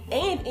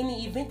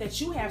any event that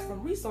you have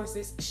some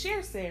resources,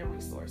 share said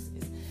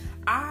resources.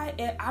 I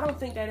don't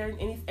think that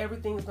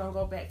everything is gonna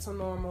go back to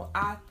normal.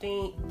 I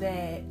think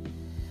that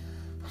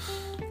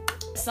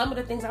some of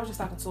the things, I was just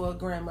talking to a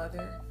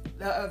grandmother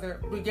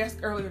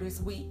earlier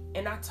this week,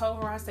 and I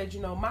told her, I said,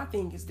 my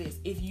thing is this: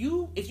 if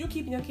you're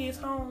keeping your kids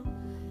home,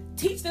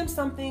 teach them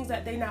some things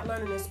that they're not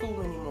learning in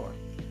school anymore.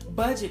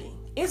 Budgeting.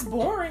 It's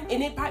boring,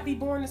 and it might be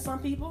boring to some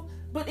people,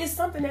 but it's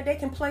something that they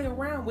can play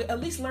around with. At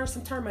least learn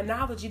some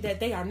terminology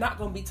that they are not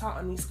going to be taught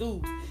in these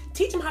schools.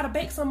 Teach them how to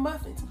bake some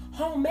muffins.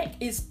 Home ec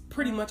is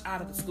pretty much out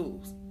of the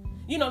schools.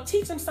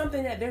 Teach them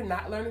something that they're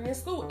not learning in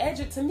school.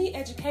 To me,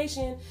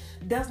 education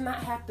does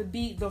not have to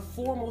be the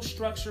formal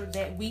structure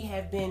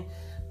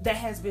that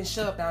has been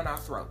shoved down our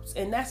throats.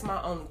 And that's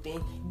my only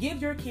thing.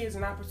 Give your kids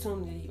an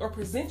opportunity, or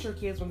present your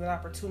kids with an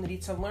opportunity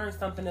to learn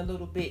something a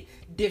little bit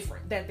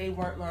different that they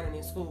weren't learning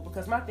in school.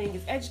 Because my thing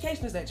is,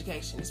 education is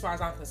education, as far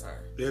as I'm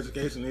concerned.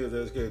 Education is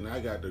education. I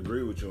got to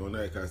agree with you on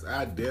that, because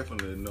I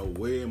definitely know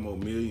way more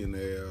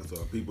millionaires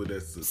or people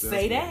that's successful.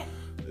 Say that.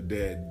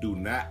 That do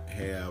not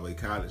have a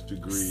college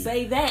degree.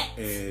 Say that.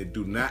 And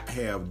do not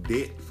have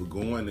debt for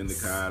going into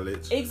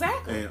college.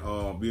 Exactly.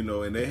 And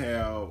and they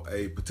have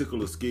a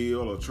particular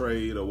skill or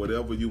trade or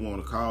whatever you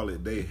want to call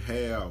it. They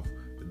have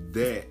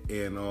that,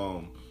 and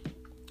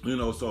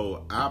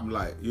so I'm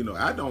like,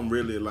 I don't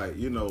really like,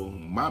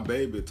 my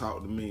baby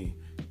talk to me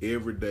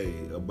every day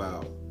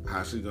about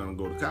how she's gonna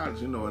go to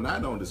college, and I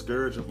don't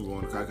discourage her from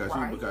going to college,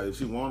 right. Because if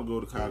she want to go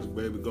to college,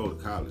 baby, go to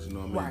college.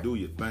 Right. Do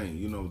your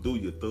thing, do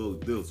your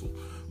thug thistle.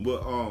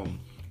 But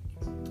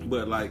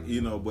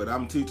but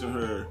I'm teaching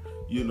her,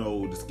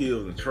 the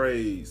skills and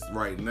trades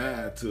right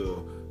now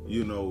to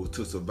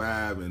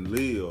survive and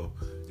live.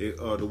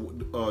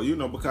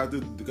 Because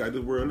this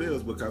world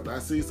is, because I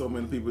see so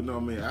many people.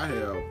 I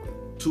have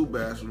 2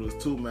 bachelors,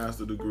 2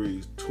 master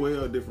degrees,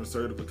 12 different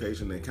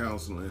certifications in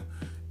counseling.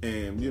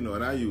 And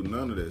and I use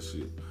none of that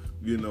shit,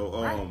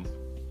 Right.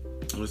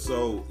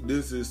 So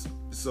this is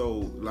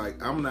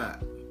I'm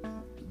not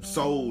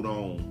sold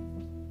on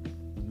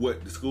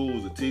what the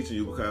schools are teaching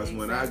you, because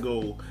when I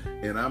go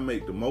and I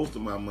make the most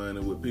of my money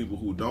with people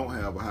who don't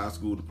have a high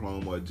school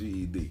diploma or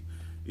GED,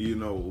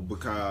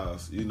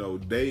 because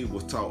they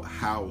was taught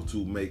how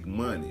to make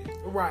money,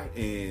 right?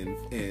 And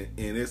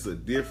it's a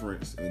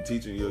difference in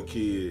teaching your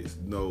kids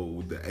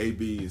the A,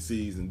 B, and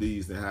C's and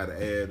D's and how to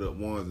add up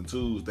ones and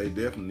twos. They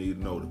definitely need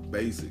to know the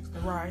basics,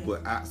 right?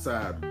 But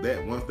outside of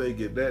that, once they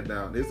get that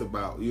down, it's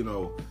about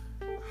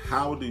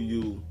how do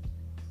you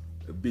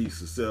be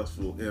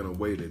successful in a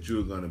way that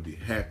you're gonna be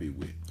happy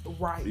with,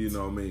 right? You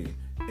know what I mean?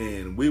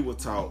 And we were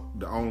taught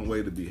the only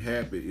way to be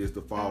happy is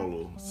to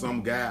follow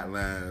some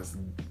guidelines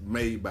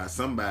made by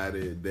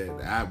somebody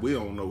that we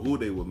don't know who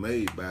they were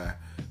made by,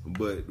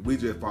 but we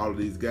just follow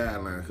these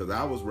guidelines. Because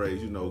I was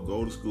raised,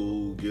 go to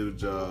school, get a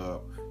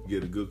job,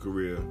 get a good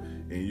career,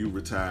 and you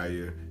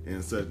retire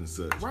and such and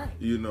such. Right.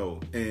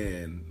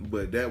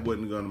 But that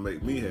wasn't gonna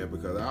make me happy,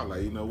 because I was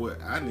like, you know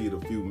what? I need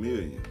a few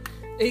million.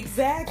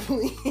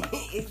 Exactly.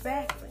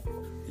 Exactly.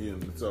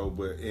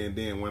 And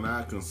then when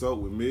I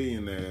consult with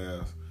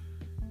millionaires,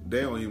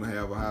 they don't even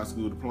have a high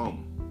school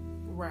diploma.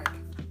 Right.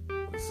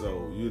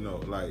 So,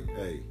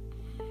 hey,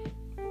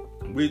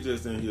 we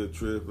just in here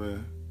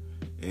tripping,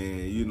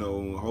 and,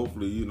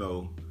 hopefully,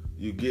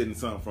 you're getting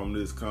something from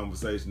this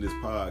conversation, this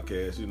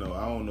podcast.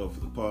 I don't know if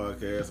it's a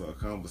podcast or a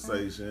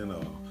conversation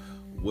or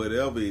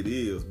whatever it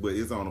is, but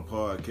it's on a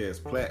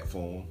podcast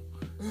platform.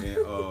 And,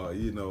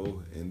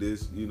 and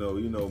this, you know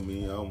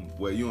me, you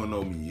don't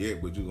know me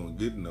yet, but you're going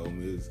to get to know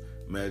me. It's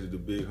Magic the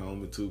Big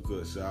Homie, 2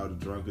 Cut, Shout,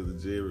 the Drunk as a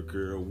Jerry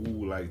Curl,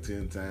 Woo like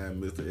 10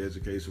 times, Mr.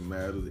 Education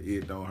Matters,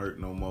 It Don't Hurt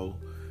No More.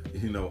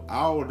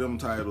 All of them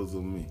titles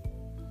are me.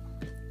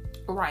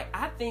 Right.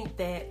 I think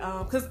that,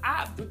 because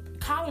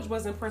college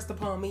was impressed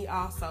upon me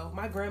also.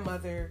 My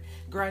grandmother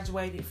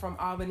graduated from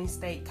Albany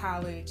State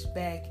College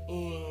back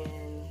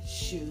in,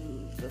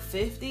 the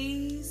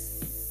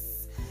 50s.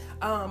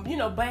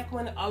 Back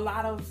when a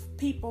lot of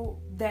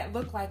people that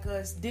look like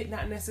us did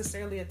not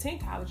necessarily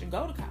attend college and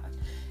go to college.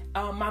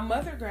 My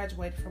mother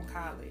graduated from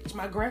college.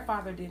 My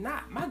grandfather did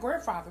not. My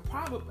grandfather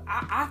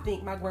I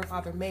think my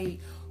grandfather made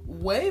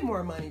way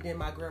more money than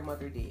my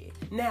grandmother did.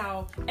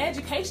 Now,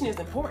 education is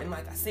important,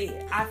 like I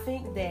said. I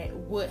think that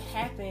what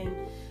happened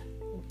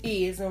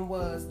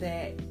was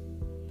that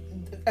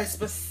a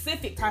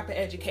specific type of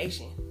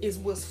education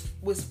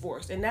was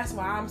forced. And that's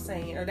why I'm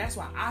saying, or that's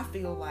why I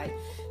feel like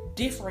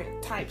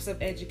different types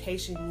of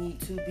education need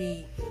to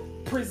be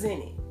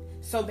presented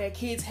so that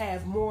kids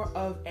have more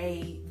of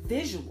a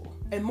visual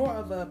and more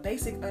of a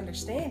basic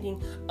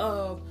understanding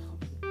of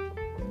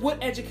what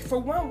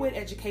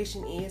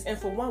education is, and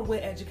for one,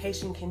 what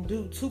education can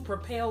do to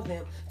propel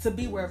them to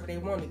be wherever they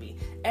want to be.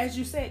 As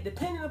you said,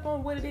 depending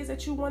upon what it is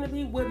that you want to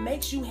be, what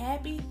makes you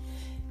happy,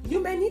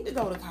 you may need to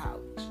go to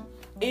college.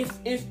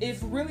 if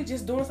really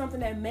just doing something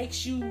that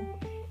makes you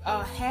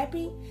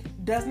happy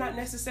does not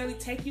necessarily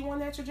take you on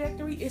that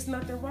trajectory, it's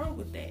nothing wrong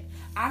with that.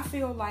 I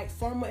feel like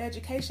formal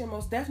education,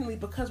 most definitely,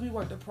 because we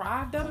were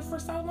deprived of it for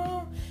so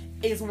long,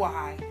 is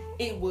why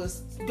it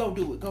was go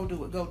do it.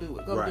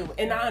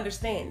 And I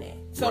understand that.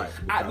 So,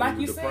 right, like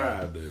you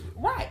said,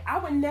 right, I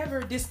would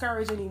never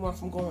discourage anyone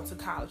from going to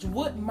college.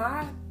 What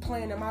my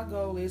plan and my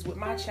goal is with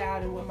my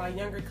child and with my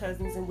younger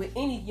cousins and with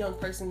any young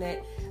person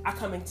that I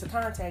come into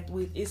contact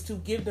with is to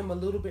give them a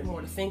little bit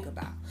more to think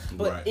about.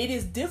 But it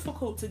is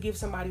difficult to give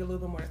somebody a little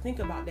bit more to think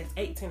about that's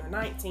 18 or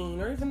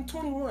 19 or even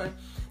 21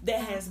 that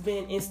has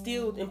been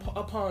instilled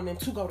upon them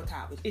to go to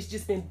college. It's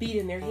just been beat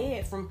in their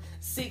head from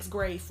 6th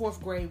grade,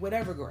 4th grade,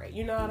 whatever grade.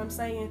 You know what I'm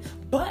saying?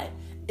 But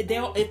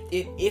they'll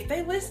if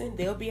they listen,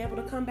 they'll be able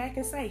to come back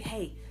and say,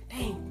 hey,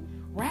 dang,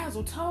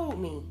 Razzle told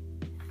me,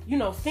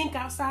 think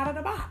outside of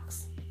the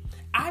box.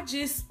 I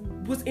just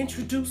was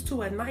introduced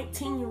to a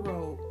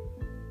 19-year-old,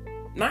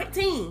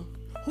 19,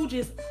 who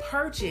just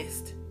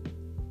purchased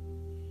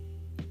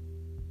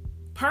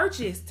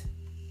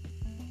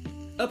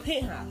a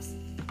penthouse.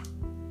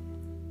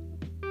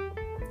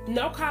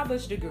 No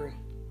college degree.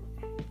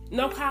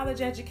 No college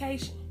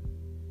education.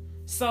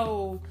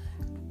 So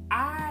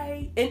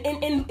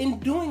in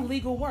doing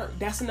legal work,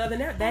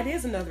 that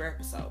is another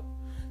episode.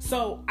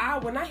 So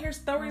when I hear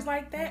stories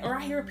like that, or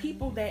I hear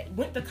people that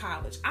went to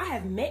college, I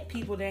have met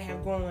people that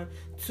have gone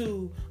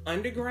to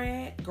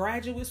undergrad,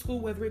 graduate school,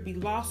 whether it be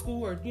law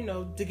school or,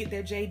 to get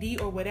their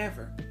JD or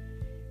whatever.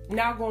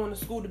 Now going to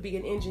school to be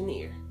an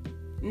engineer.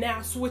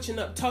 Now switching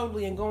up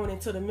totally and going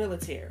into the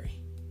military.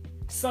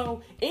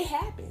 So it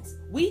happens.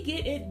 We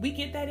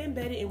get that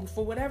embedded, and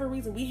for whatever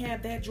reason, we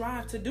have that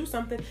drive to do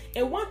something.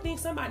 And one thing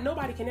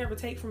nobody can ever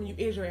take from you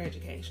is your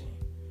education.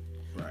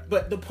 Right.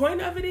 But the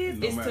point of it is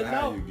to know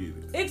how you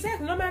get it.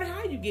 Exactly. No matter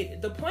how you get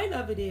it, the point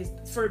of it is,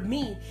 for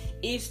me,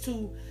 is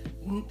to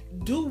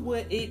do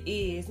what it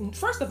is.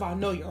 First of all,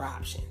 know your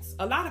options.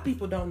 A lot of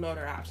people don't know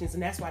their options,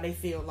 and that's why they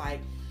feel like,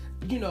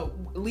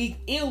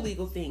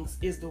 illegal things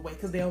is the way,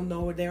 because they don't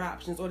know their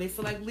options, or they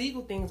feel like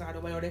legal things are the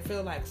way, or they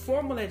feel like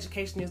formal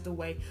education is the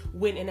way,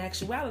 when in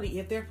actuality,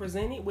 if they're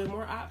presented with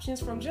more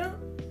options from jump,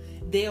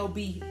 they'll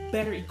be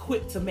better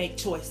equipped to make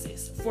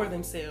choices for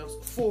themselves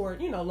for,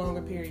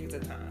 longer periods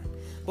of time.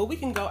 But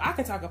I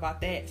can talk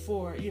about that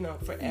for,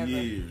 forever.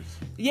 Years.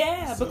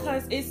 Yeah,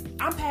 because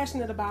I'm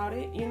passionate about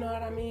it, you know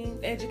what I mean?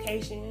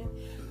 Education.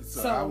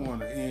 So I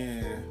want to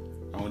end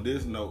on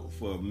this note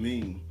for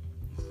me.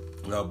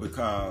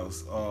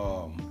 Because,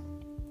 like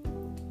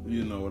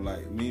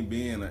me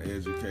being an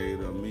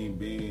educator, me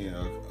being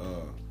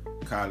a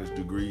college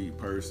degree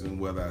person,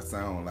 whether I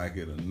sound like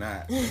it or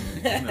not,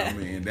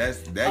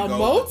 that goes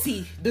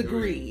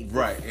multi-degree,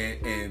 right?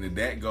 And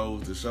that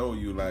goes to show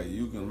you, like,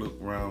 you can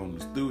look around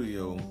the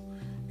studio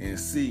and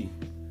see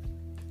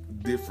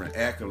different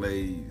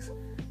accolades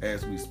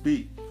as we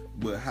speak.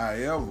 But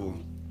however,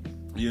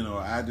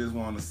 I just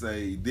want to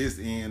say this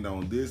end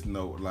on this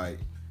note, like.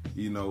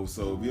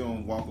 So if you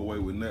don't walk away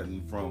with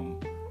nothing from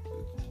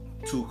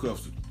 2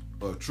 Cups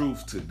of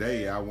Truth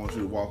today, I want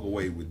you to walk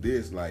away with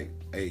this, like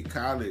a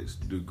college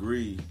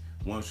degree.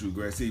 Once you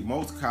graduate, see,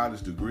 most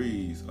college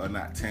degrees are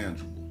not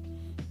tangible.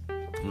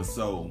 And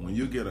so when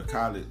you get a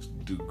college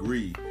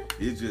degree,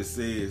 it just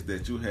says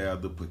that you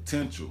have the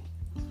potential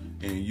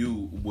and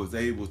you was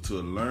able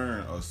to learn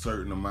a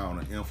certain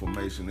amount of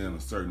information in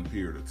a certain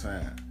period of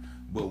time.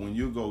 But when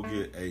you go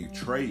get a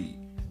trade,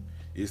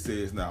 it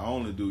says not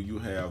only do you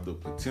have the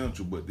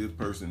potential, but this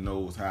person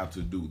knows how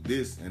to do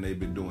this, and they've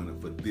been doing it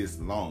for this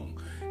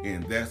long.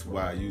 And that's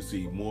why you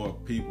see more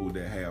people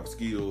that have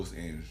skills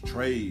and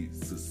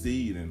trades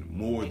succeeding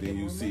more than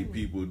you see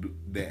people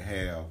that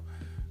have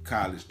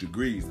college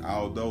degrees.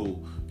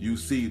 Although you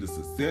see the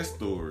success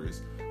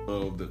stories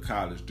of the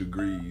college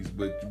degrees,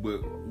 but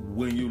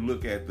when you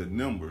look at the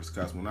numbers,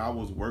 because when I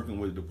was working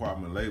with the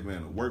Department of Labor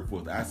and the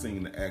Workforce, I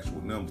seen the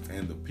actual numbers,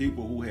 and the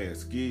people who had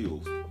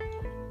skills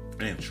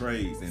and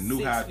trades and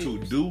knew how to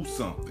do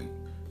something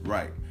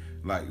right,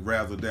 like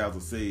Razzle Dazzle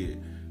said,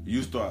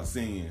 you start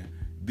seeing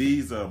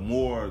these are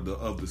more of the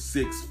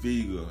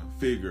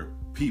 6-figure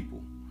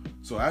people.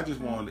 So I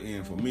just wanted to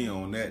end for me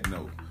on that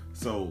note.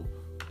 So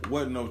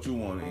what note you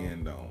want to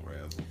end on,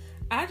 Razzle?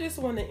 I just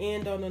want to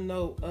end on a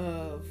note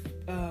of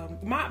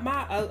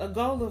a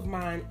goal of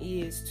mine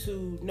is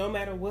to, no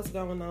matter what's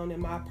going on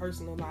in my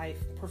personal life,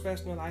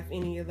 professional life,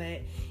 any of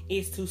that,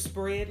 is to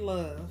spread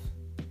love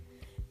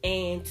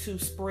and to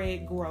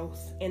spread growth.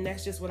 And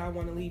that's just what I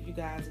want to leave you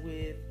guys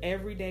with.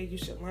 Every day you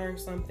should learn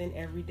something.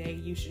 Every day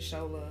you should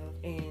show love.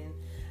 And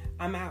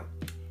I'm out.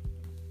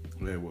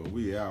 Yeah, well,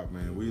 we out,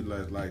 man. We'd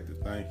like to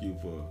thank you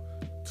for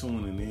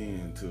tuning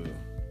in to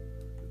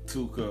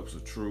 2 Cups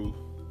of Truth.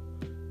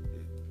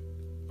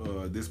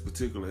 This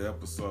particular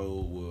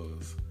episode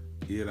was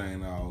It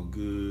Ain't All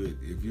Good.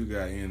 If you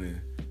got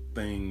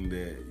anything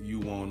that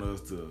you want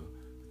us to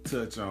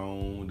touch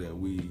on, that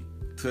we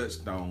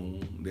touched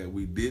on, that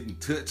we didn't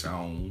touch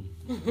on,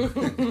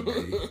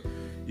 the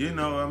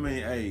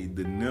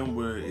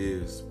number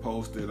is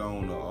posted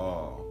on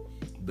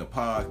the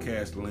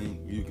podcast link.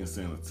 You can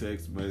send a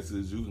text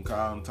message. You can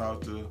call and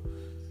talk to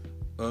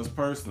us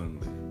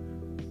personally.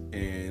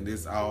 And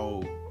it's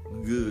all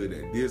good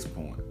at this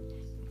point.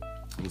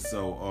 And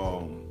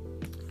so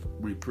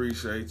we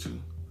appreciate you.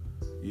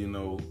 You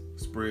know,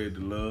 spread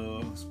the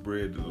love,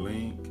 spread the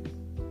link.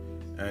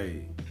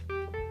 Hey,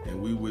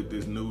 and we with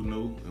this new,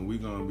 and we're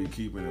going to be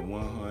keeping it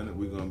 100.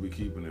 We're going to be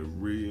keeping it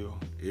real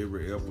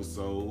every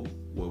episode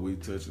where we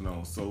touching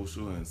on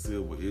social and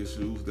civil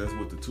issues. That's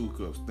what the 2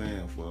 Cups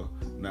stand for,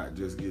 not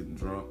just getting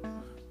drunk.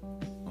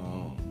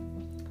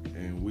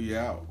 And we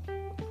out.